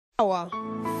Hour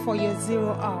for your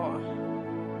 0 hour.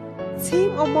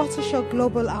 Team Omotoso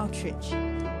Global Outreach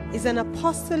is an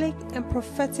apostolic and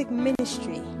prophetic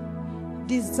ministry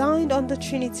designed under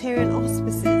Trinitarian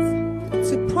auspices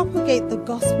to propagate the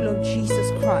gospel of Jesus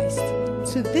Christ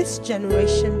to this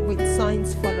generation with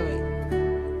signs following.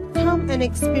 Come and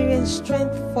experience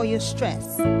strength for your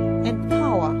stress and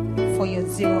power for your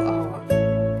 0 hour.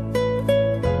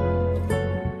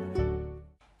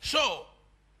 So,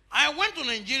 I went to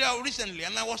Nigeria recently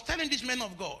and I was telling these men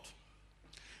of God,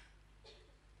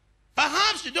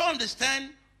 perhaps you don't understand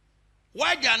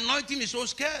why the anointing is so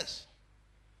scarce.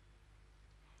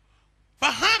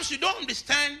 Perhaps you don't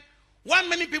understand why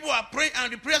many people are praying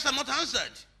and the prayers are not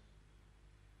answered.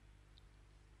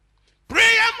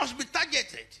 Prayer must be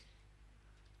targeted.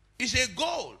 It's a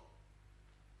goal.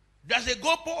 There's a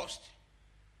goal post.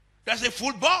 There's a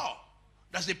football.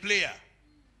 There's a player.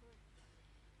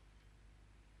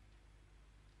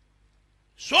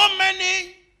 So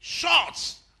many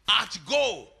shots at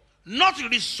goal, not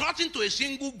resorting to a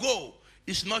single goal,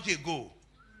 is not a goal.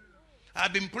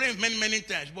 I've been praying many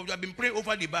times, but I've been praying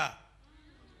over the bar.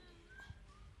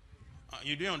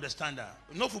 You didn't understand that.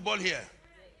 No football here.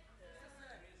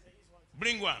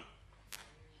 Bring one.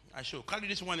 I show. Carry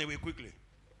this one away quickly.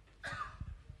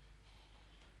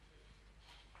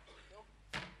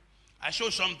 I show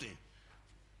something.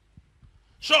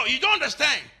 So you don't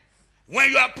understand. When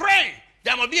you are praying,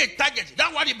 there must be a target.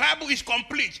 That's why the Bible is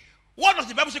complete. What does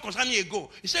the Bible say concerning a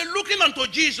goal? It says looking unto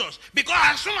Jesus. Because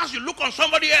as soon as you look on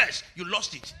somebody else, you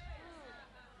lost it.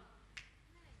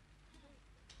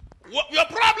 Your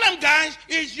problem, guys,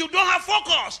 is you don't have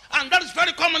focus. And that is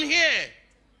very common here.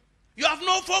 You have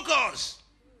no focus.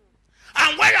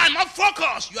 And when you are not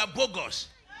focused, you are bogus.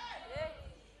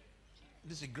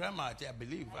 This is grammar, I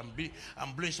believe.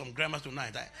 I'm blowing some grammar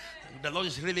tonight. The Lord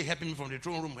is really helping me from the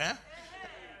throne room. Eh?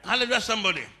 Hallelujah,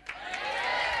 somebody.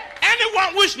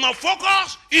 Anyone who is not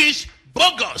focused is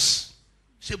bogus.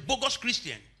 It's a bogus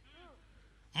Christian.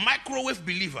 Microwave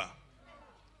believer.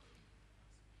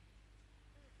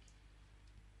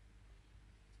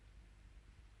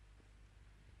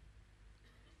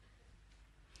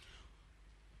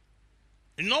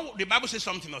 You know, the Bible says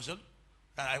something also.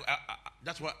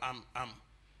 That's what I'm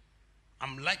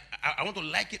like. I want to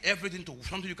liken everything to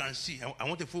something you can see. I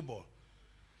want a football.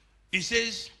 It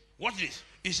says, what's this?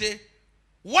 It says,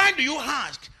 why do you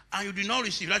ask and you do not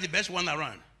receive? That's the best one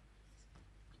around.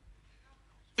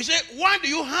 It says, why do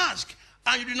you ask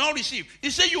and you do not receive?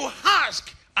 It says you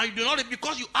ask and you do not receive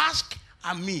because you ask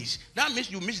and miss. That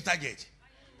means you miss the target.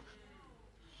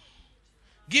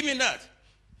 Give me that.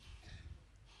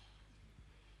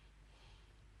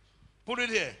 Put it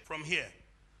here, from here.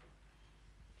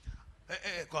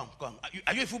 Hey, come.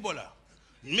 Are you a footballer?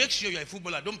 Make sure you're a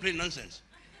footballer. Don't play nonsense.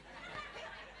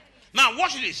 Now,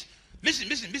 watch this.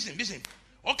 Listen.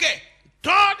 Okay,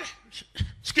 third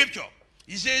scripture.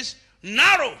 It says,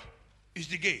 narrow is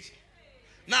the gate.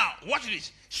 Now, watch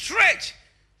this. Straight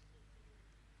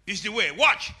is the way.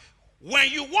 Watch. When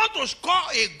you want to score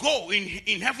a goal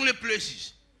in heavenly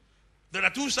places, there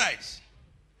are two sides.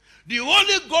 The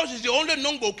only ghost is the only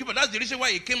known goalkeeper. That's the reason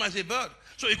why he came as a bird.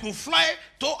 So he could fly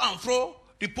to and fro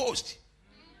the post.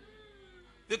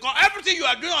 Because everything you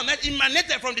are doing on that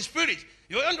emanated from the spirit.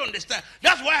 You don't understand.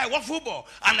 That's why I watch football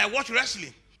and I watch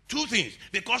wrestling. Two things.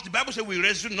 Because the Bible says we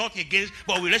wrestle not against,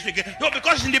 but we wrestle against. No,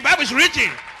 because in the Bible it's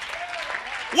written.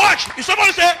 Watch. If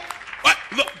somebody say, what?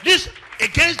 Look, this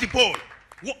against the pole.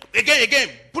 Again.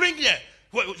 Bring here.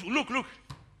 Look.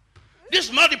 This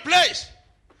is not the place.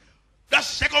 That's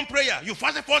second prayer. You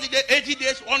fasted 40 days, 80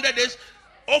 days, 100 days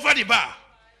over the bar.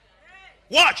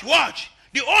 Watch.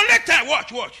 The only time,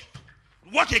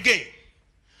 watch again.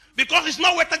 Because it's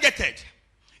not well targeted.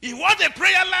 If you want a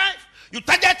prayer life, you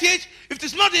target it. If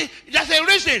it's not, there's a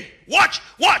reason. Watch.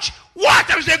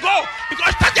 There is a goal.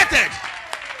 Because targeted.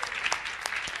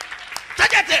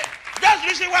 That's the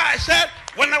reason why I said,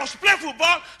 when I was playing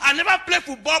football, I never played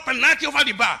football penalty over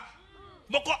the bar.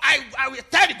 Because I will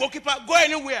tell the goalkeeper, go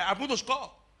anywhere, I'm going to score.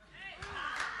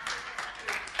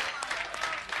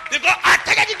 Because I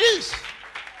targeted this.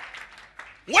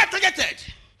 Well targeted.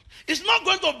 It's not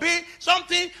going to be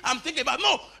something I'm thinking about.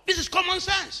 No, this is common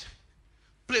sense.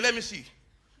 Play, let me see.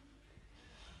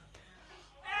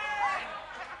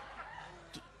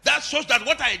 That shows that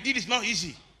what I did is not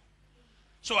easy.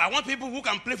 So I want people who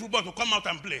can play football to come out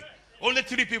and play. Only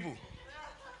 3 people.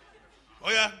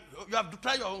 Oh yeah, you have to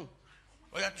try your own.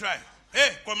 Oh yeah, try.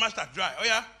 Hey, come master, try. Oh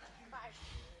yeah.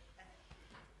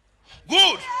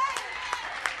 Good.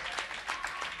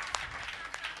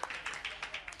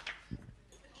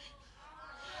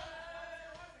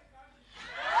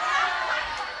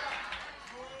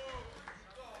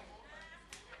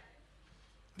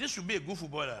 used to be a good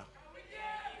footballer.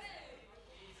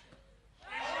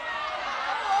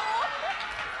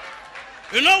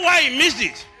 You know why he missed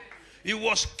it? He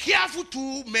was careful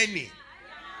too many.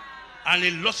 And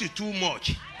he lost it too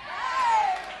much.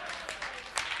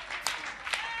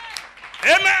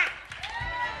 Amen.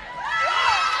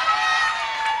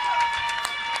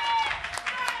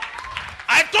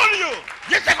 I told you,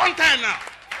 the second time now.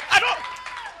 I don't.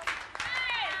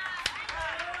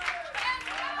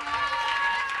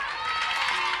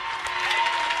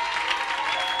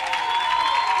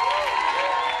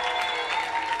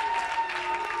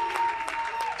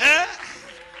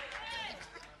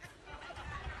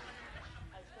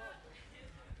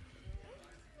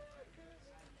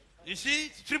 You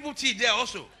see, triple T there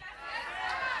also.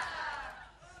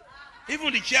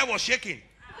 Even the chair was shaking.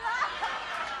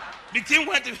 The team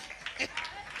went to...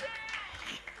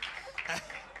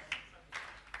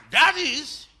 That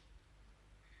is,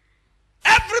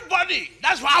 everybody,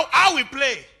 that's how we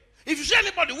play. If you see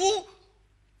anybody who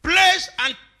plays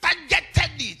and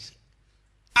targeted it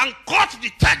and caught the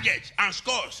target and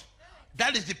scores,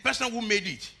 that is the person who made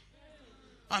it.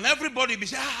 And everybody will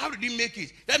say, how did he make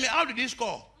it? Tell me, how did he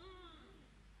score?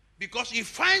 Because he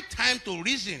finds time to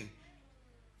reason.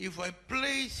 If I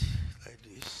play it like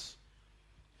this,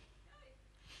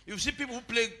 you see people who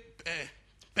play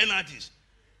penalties,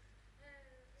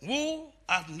 who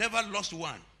have never lost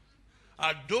one,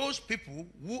 are those people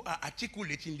who are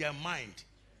articulate in their mind.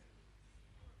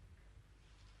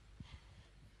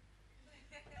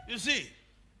 You see,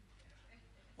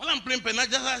 when I'm playing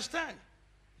penalties, I stand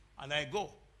and I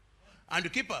go. And the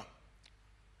keeper,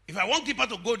 if I want keeper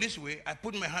to go this way, I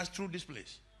put my hands through this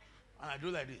place. And I do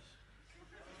like this.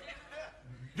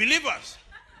 Believers,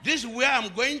 this is where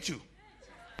I'm going to.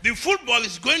 The football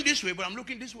is going this way, but I'm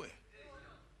looking this way.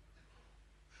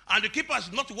 And the keeper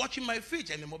is not watching my feet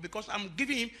anymore because I'm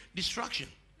giving him distraction.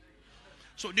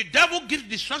 So the devil gives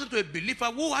distraction to a believer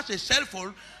who has a cell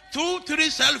phone. 2, 3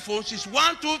 cell phones is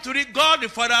 1, 2, 3. God the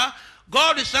Father,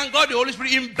 God the Son, God the Holy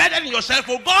Spirit embedded in your cell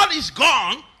phone. God is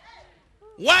gone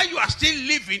while you are still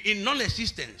living in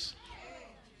non-existence.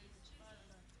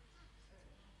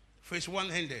 Phase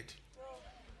 1 ended.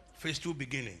 Phase 2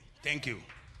 beginning. Thank you.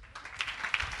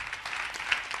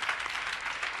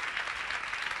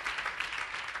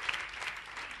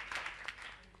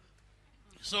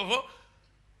 So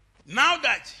now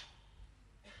that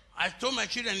I told my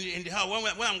children in the house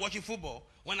when I'm watching football,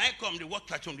 when I come, they watch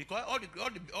cartoon because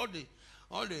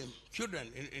all the children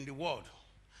in the world,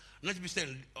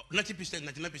 90%,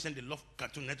 99% they love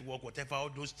Cartoon Network, whatever, all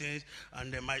those things.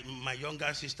 And my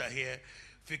younger sister here,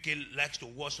 Fiki, likes to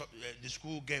watch the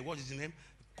school game. What is his name?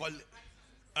 High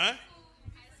School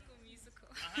Musical.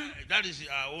 That is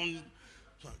our own.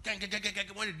 So,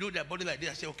 when they do their body like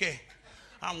this, I say, okay,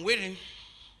 I'm waiting.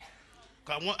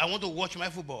 I want to watch my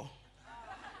football.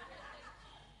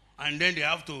 And then they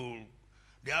have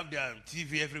their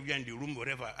TV everywhere in the room,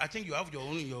 whatever. I think you have your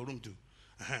own in your room too.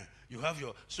 You have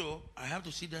your, so I have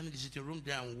to sit down in the sitting room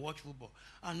there and watch football.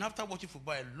 And after watching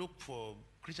football, I look for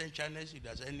Christian channels, if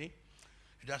there's any.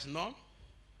 If there's none.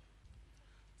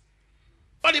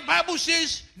 But the Bible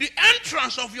says the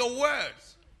entrance of your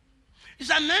words is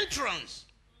an entrance.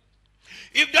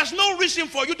 If there's no reason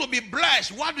for you to be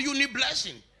blessed, why do you need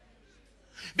blessing?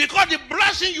 Because the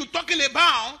blessing you're talking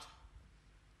about,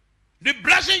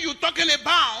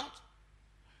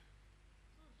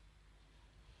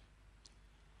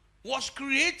 was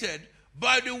created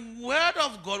by the word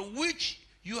of God, which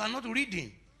you are not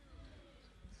reading.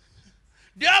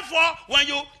 Therefore, when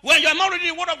you're not reading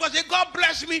the word of God, say, God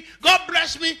bless me, God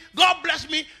bless me, God bless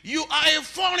me. You are a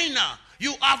foreigner.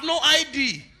 You have no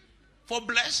ID for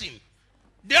blessing.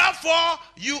 Therefore,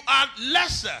 you are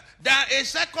lesser than a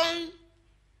second-rated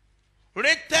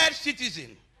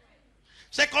citizen,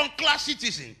 second-class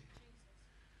citizen.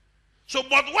 So,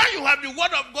 but when you have the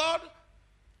word of God,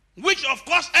 which of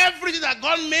course everything that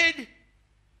God made,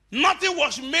 nothing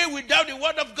was made without the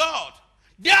word of God.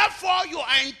 Therefore, you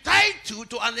are entitled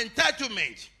to an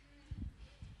entitlement.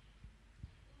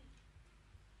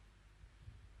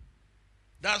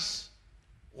 That's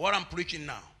what I'm preaching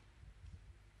now.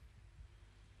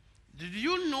 Did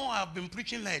you know I've been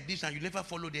preaching like this and you never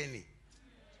followed any?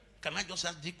 Can I just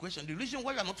ask the question? The reason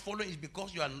why you are not following is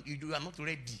because you are not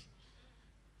ready.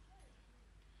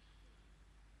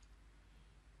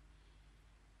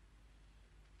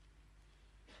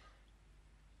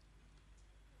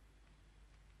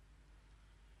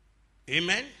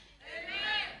 Amen.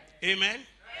 Amen. Amen.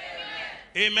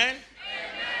 Amen.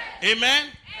 Amen.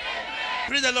 Amen.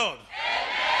 Praise the Lord.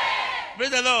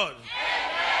 Praise the Lord.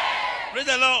 Praise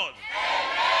the Lord.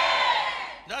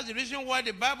 That's the reason why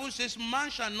the Bible says man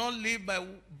shall not live by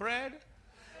bread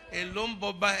alone,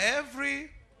 but by every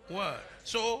word.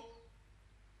 So,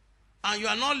 and you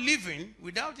are not living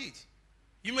without it.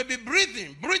 You may be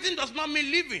breathing. Breathing does not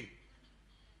mean living.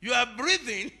 You are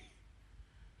breathing,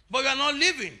 but you are not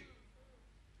living.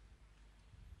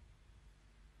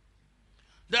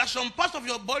 There are some parts of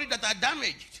your body that are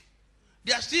damaged.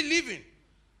 They are still living.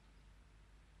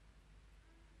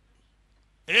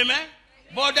 Amen?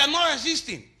 But they are not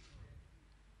existing.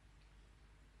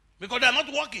 Because they are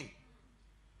not working.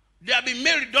 They have been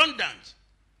made redundant.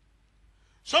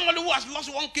 Somebody who has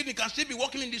lost one kidney can still be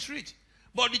walking in the street.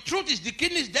 But the truth is the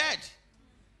kidney is dead.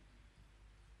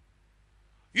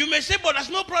 You may say, but there's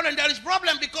no problem. There is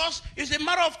problem because it's a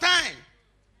matter of time.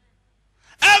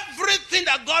 Everything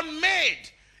that God made,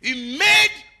 He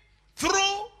made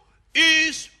through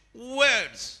His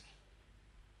words.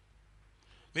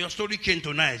 May your story change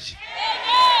tonight. Amen.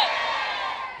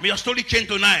 May your story change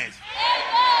tonight. Amen.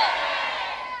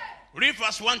 Read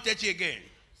verse 130 again.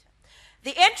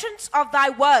 The entrance of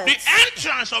thy words. The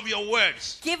entrance of your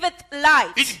words. Giveth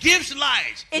light. It gives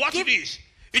light. What it is?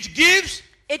 It gives.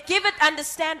 It giveth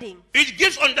understanding. It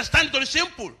gives understanding to the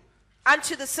simple.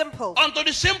 Unto the simple. Unto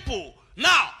the simple.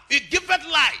 Now, it giveth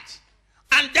light.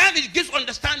 And then it gives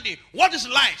understanding. What is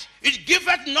light? It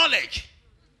giveth knowledge.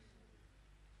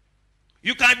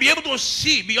 You can be able to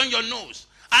see beyond your nose.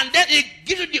 And then it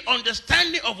gives you the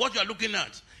understanding of what you are looking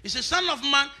at. It says, Son of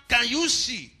man, can you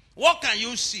see? What can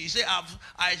you see? He said,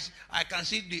 I can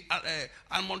see the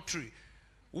almond tree.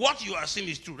 What you are seeing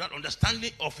is true. That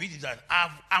understanding of it is that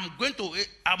I'm going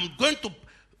to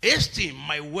hasten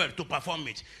my word to perform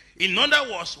it. In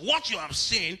other words, what you have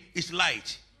seen is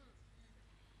light.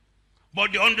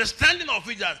 But the understanding of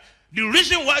it is that the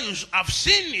reason why you have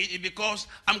seen it is because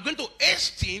I'm going to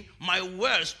hasten my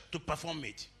words to perform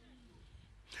it.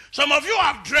 Some of you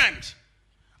have dreamt,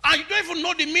 and you don't even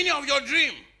know the meaning of your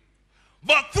dream.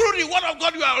 But through the word of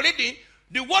God you are reading,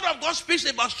 the word of God speaks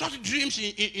about such dreams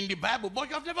in the Bible, but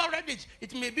you have never read it.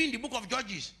 It may be in the book of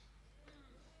Judges,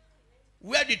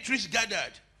 where the trees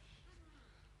gathered.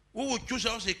 Who will choose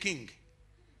us a king?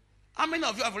 How many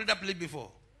of you have read that place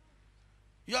before?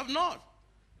 You have not.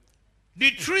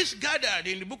 The trees gathered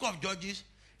in the book of Judges,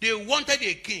 they wanted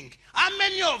a king. How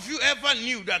many of you ever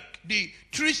knew that the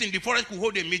trees in the forest could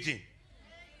hold a meeting?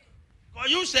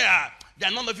 Because you say, they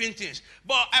are not living things.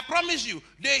 But I promise you,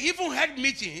 they even had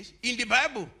meetings in the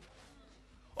Bible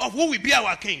of who will be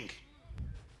our king.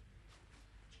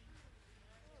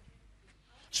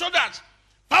 So that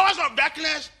powers of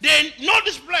darkness, they know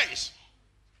this place.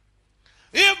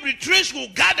 If the trees will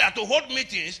gather to hold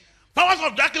meetings, powers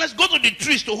of darkness go to the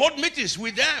trees to hold meetings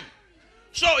with them.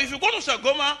 So if you go to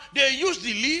Sagoma, they use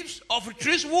the leaves of the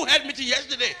trees who had meeting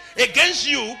yesterday against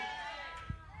you,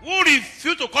 who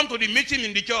refuse to come to the meeting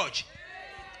in the church.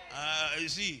 You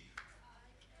see,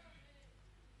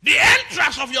 the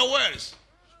entrance of your words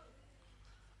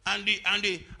and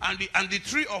the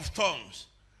tree of thorns.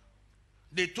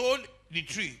 They told the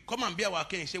tree, come and be our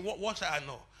king. He said, what shall I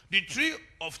know? The tree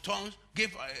of thorns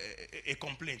gave a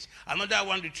complaint. Another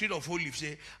one, the tree of olive,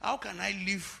 said, how can I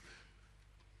leave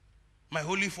my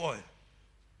olive oil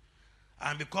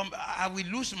and I will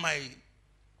lose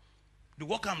the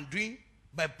work I'm doing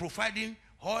by providing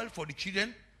oil for the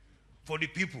children, for the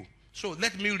people. So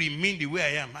let me remain the way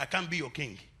I am. I can't be your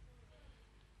king.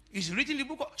 It's written in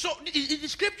the book. So it's the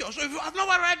scripture. So if you have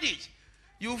never read it,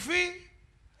 you feel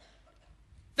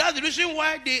that's the reason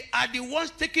why they are the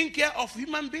ones taking care of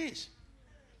human beings.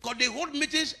 Because they hold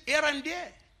meetings here and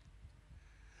there.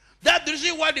 That's the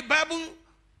reason why the Bible,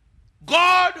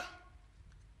 God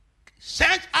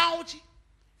sent out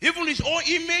even his own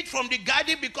image from the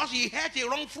garden because he had a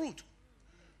wrong fruit.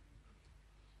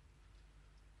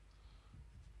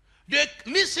 They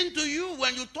listen to you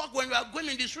when you talk, when you are going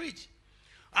in the street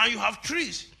and you have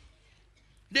trees.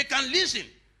 They can listen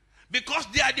because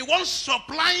they are the ones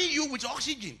supplying you with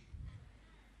oxygen.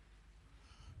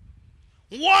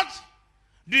 What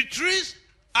the trees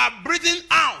are breathing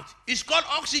out is called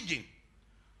oxygen.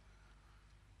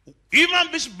 Human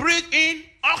beings breathe in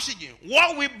oxygen.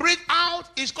 What we breathe out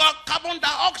is called carbon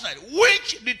dioxide,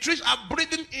 which the trees are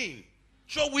breathing in.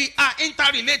 So we are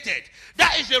interrelated.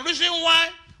 That is the reason why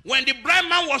when the blind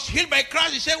man was healed by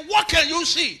Christ, he said, what can you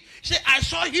see? He said, I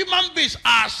saw human beings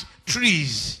as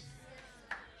trees.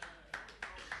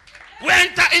 We are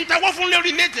interwovenly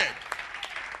related.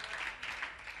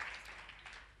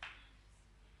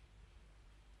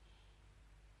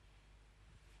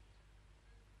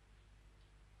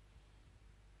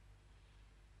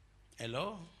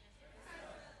 Hello?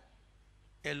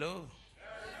 Hello?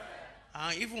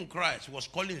 And even Christ was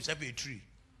calling himself a tree.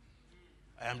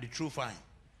 I am the true vine.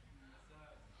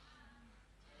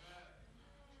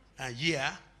 And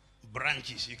here,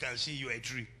 branches. You can see you are a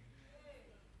tree.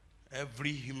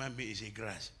 Every human being is a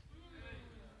grass.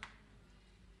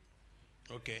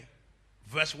 Okay.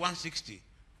 Verse 160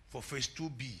 for phase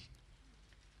 2B.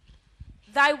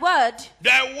 Thy word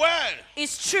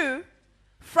is true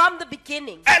from the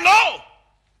beginning. Hello!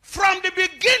 From the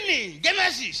beginning,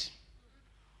 Genesis,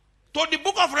 to the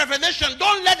book of Revelation,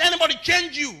 don't let anybody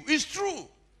change you. It's true.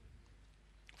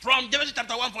 From Genesis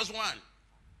chapter 1 verse 1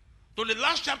 to the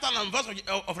last chapter and verse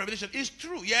of Revelation, it's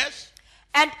true, yes?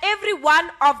 And every one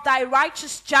of thy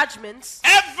righteous judgments,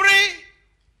 every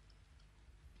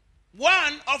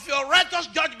one of your righteous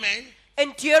judgment,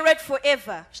 endureth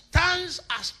forever. Stands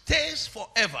as stays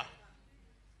forever.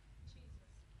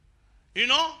 You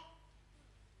know?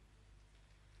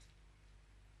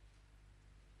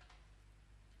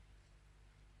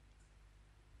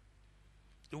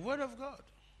 The word of God.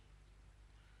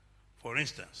 For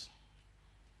instance,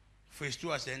 phase 2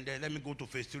 has ended. Let me go to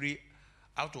phase 3.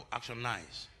 How to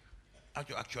actionize, how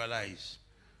to actualize,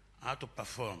 how to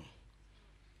perform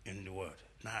in the word.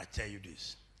 Now I tell you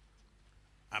this.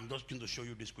 I'm just going to show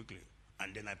you this quickly,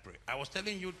 and then I pray. I was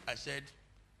telling you, I said,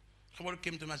 somebody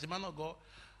came to me and said, man of God,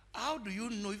 how do you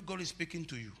know if God is speaking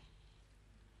to you?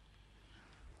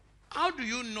 How do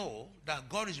you know that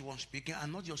God is the one speaking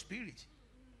and not your spirit?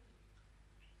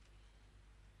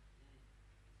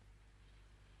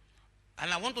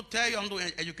 And I want to tell you, I'm going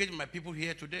to educate my people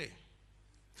here today.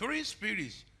 3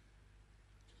 spirits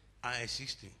are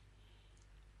existing.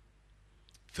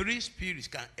 3 spirits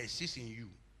can exist in you,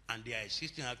 and they are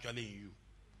existing actually in you.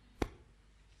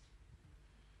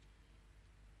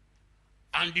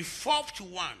 And the 4th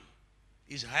one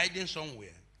is hiding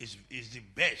somewhere, is the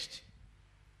best.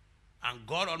 And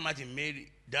God Almighty made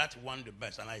that one the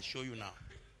best, and I show you now.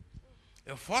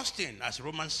 The first thing, as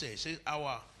Romans says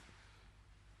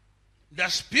the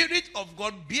Spirit of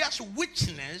God bears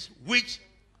witness with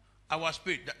our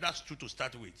spirit. That's true to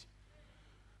start with.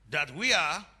 That we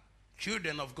are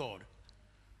children of God.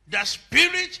 The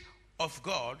Spirit of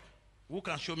God, who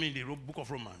can show me in the book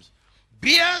of Romans,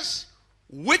 bears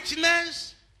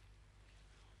witness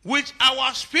with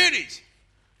our spirit.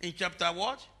 In chapter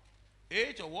what?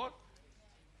 8 or what?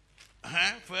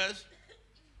 First.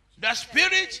 The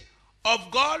Spirit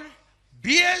of God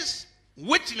bears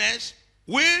witness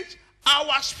with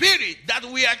our spirit that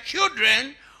we are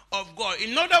children of God.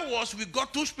 In other words, we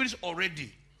got 2 spirits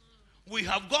already. We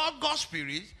have got God's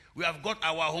spirit. We have got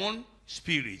our own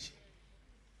spirit.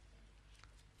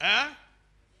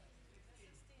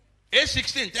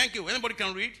 8:16. Thank you. Anybody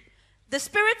can read? The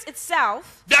Spirit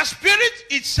itself. The Spirit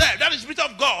itself, that is the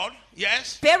Spirit of God,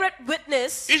 yes. Beareth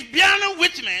witness. Is bearing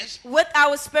witness with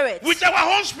our spirit. With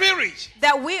our own spirit.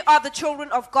 That we are the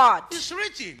children of God. It's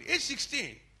written,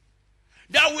 8:16.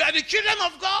 That we are the children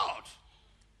of God.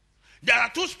 There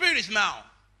are 2 spirits now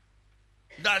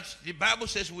that the Bible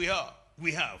says we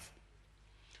have.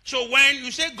 So when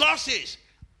you say God says,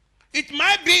 it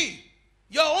might be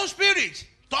your own spirit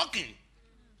talking.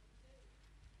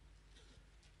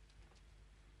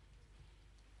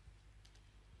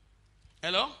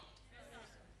 Hello?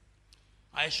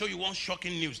 I show you one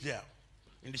shocking news there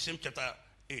in the same chapter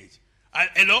 8.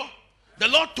 Hello? The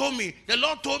Lord told me, the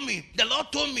Lord told me, the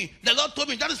Lord told me, the Lord told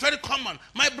me. That is very common.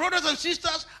 My brothers and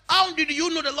sisters, how did you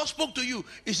know the Lord spoke to you?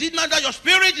 Is it not that your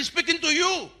spirit is speaking to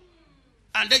you?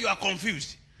 And then you are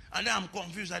confused. And then I'm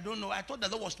confused. I don't know. I thought the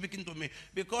Lord was speaking to me.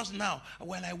 Because now,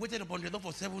 when I waited upon the Lord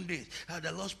for 7 days,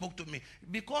 the Lord spoke to me.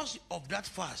 Because of that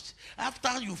fast,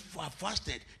 after you have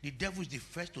fasted, the devil is the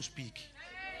first to speak.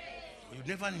 You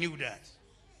never knew that.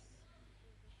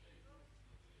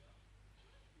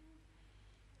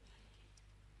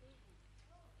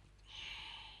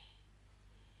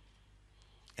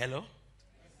 Hello?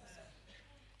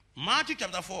 Matthew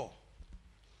chapter 4.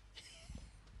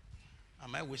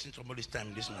 Am I wasting somebody's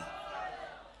time this morning?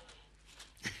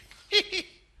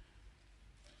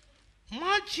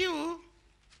 Matthew.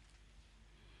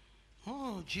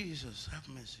 Oh, Jesus, have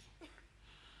mercy.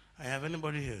 I have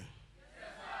anybody here?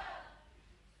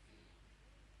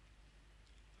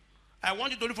 I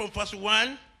want you to read from verse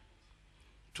 1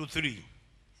 to 3.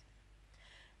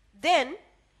 Then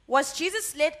was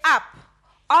Jesus led up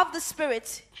of the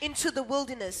Spirit into the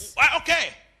wilderness. Okay.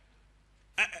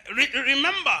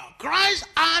 Remember, Christ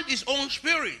had his own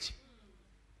spirit.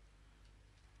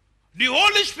 The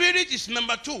Holy Spirit is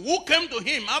number 2, who came to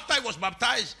him after he was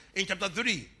baptized in chapter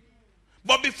 3.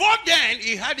 But before then,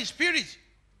 he had his spirit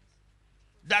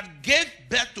that gave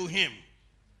birth to him,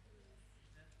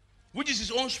 which is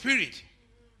his own spirit.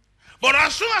 But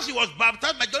as soon as he was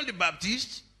baptized by John the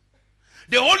Baptist,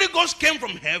 The Holy Ghost came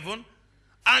from heaven,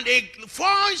 and a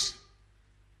voice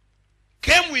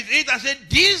came with it and said,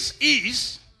 this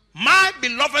is my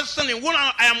beloved Son in whom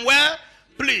I am well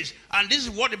pleased. And this is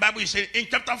what the Bible is saying in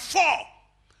chapter 4.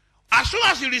 As soon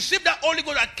as you received that Holy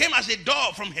Ghost that came as a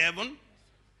dove from heaven,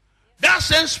 that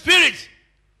same Spirit,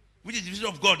 which is the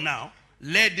Spirit of God now,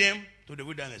 led them to the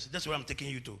wilderness. That's where I'm taking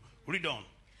you to. Read on.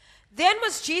 Then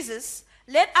was Jesus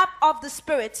led up of the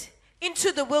Spirit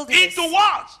into the wilderness. Into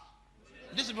what?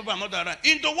 This is people are not around.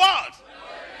 Into what?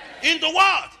 Into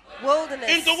what?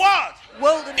 Wilderness. Into what?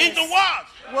 Wilderness. Into what?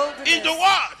 Wilderness. Into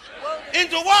what? Wilderness.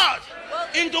 Into what?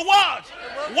 Wilderness. Into what?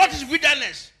 Wilderness. What is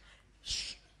wilderness?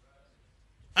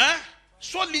 Huh?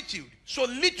 Solitude,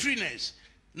 solitariness,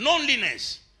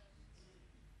 loneliness.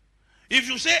 If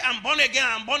you say, I'm born again,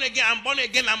 I'm born again, I'm born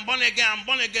again, I'm born again, I'm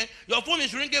born again, your phone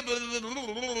is ringing, by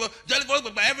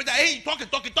every day. Hey, talking.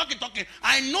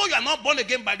 I know you are not born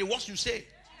again by the words you say.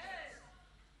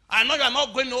 I know you are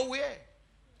not going nowhere.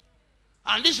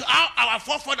 And this is how our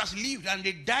forefathers lived, and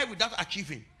they died without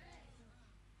achieving.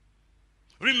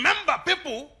 Remember,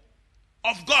 people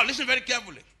of God, listen very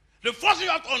carefully. The first thing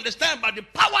you have to understand about the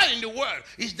power in the world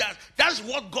is that that's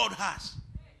what God has.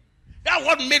 That's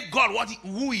what made God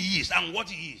who he is and what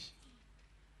he is.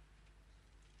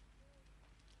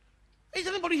 Is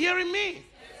anybody hearing me? Yes,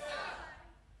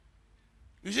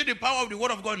 you see the power of the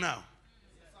word of God now? Yes,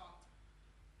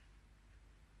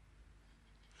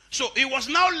 so he was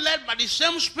now led by the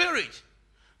same Spirit.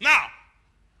 Now,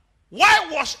 why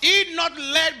was he not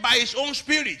led by his own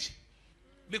spirit?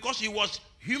 Because he was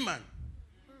human.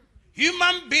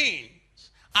 Human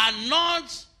beings are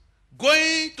not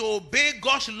going to obey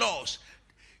God's laws.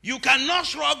 You cannot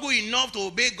struggle enough to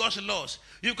obey God's laws.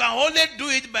 You can only do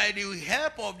it by the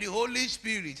help of the Holy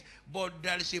Spirit. But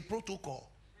there is a protocol.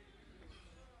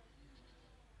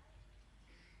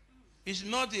 It's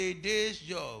not a day's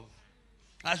job.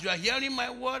 As you are hearing my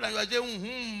word and you are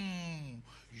saying,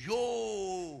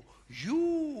 you.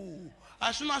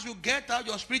 As soon as you get out,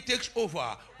 your spirit takes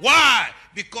over. Why?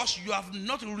 Because you have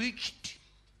not reached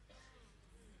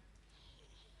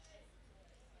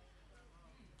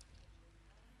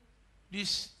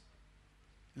this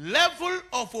level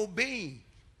of obeying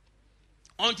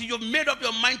until you've made up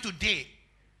your mind today.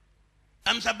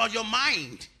 And it's about your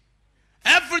mind.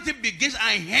 Everything begins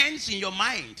and ends in your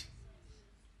mind.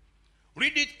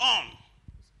 Read it on.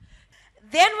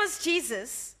 Then was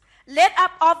Jesus led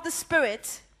up of the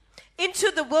Spirit into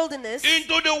the wilderness.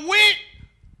 Into the will.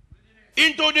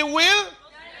 Into the will.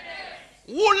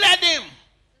 Who led him?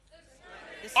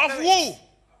 Of who?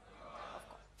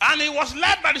 And he was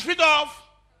led by the Spirit of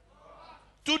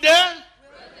to the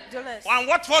wilderness. And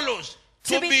what follows?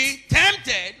 To be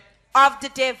tempted of the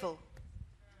devil.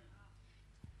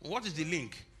 What is the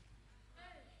link?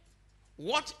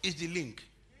 What is the link?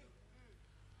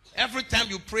 Every time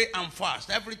you pray and fast,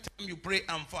 every time you pray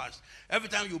and fast, every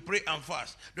time you pray and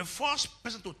fast, the first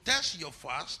person to test your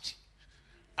fast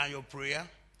and your prayer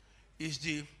is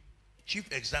the chief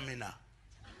examiner.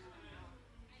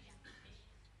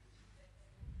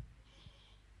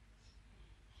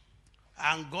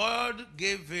 And God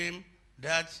gave him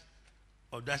that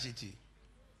audacity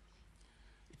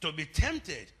to be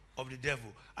tempted of the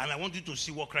devil. And I want you to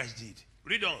see what Christ did.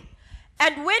 Read on.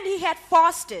 And when he had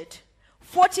fasted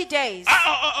 40 days.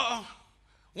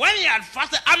 When he had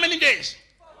fasted, how many days?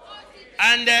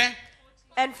 40 days.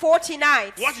 And 40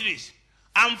 nights. What it is?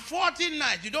 And 40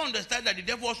 nights. You don't understand that the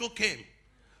devil also came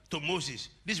to Moses.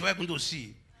 This is what I'm going to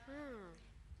see.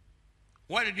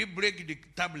 Why did he break the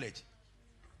tablet?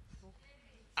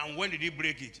 And when did he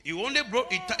break it? He only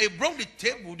broke it. He broke the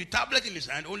table, the tablet in his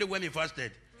hand, only when he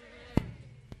fasted.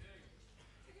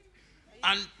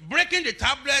 And breaking the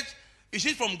tablet, is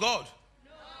it from God?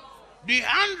 The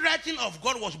handwriting of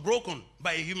God was broken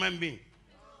by a human being.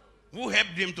 Who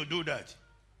helped him to do that?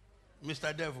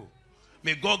 Mr. Devil.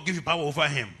 May God give you power over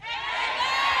him.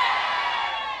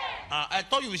 I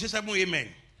thought you would say something, amen.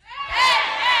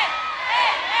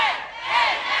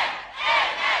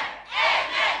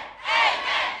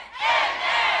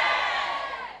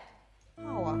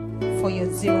 Power for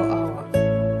your 0 hour.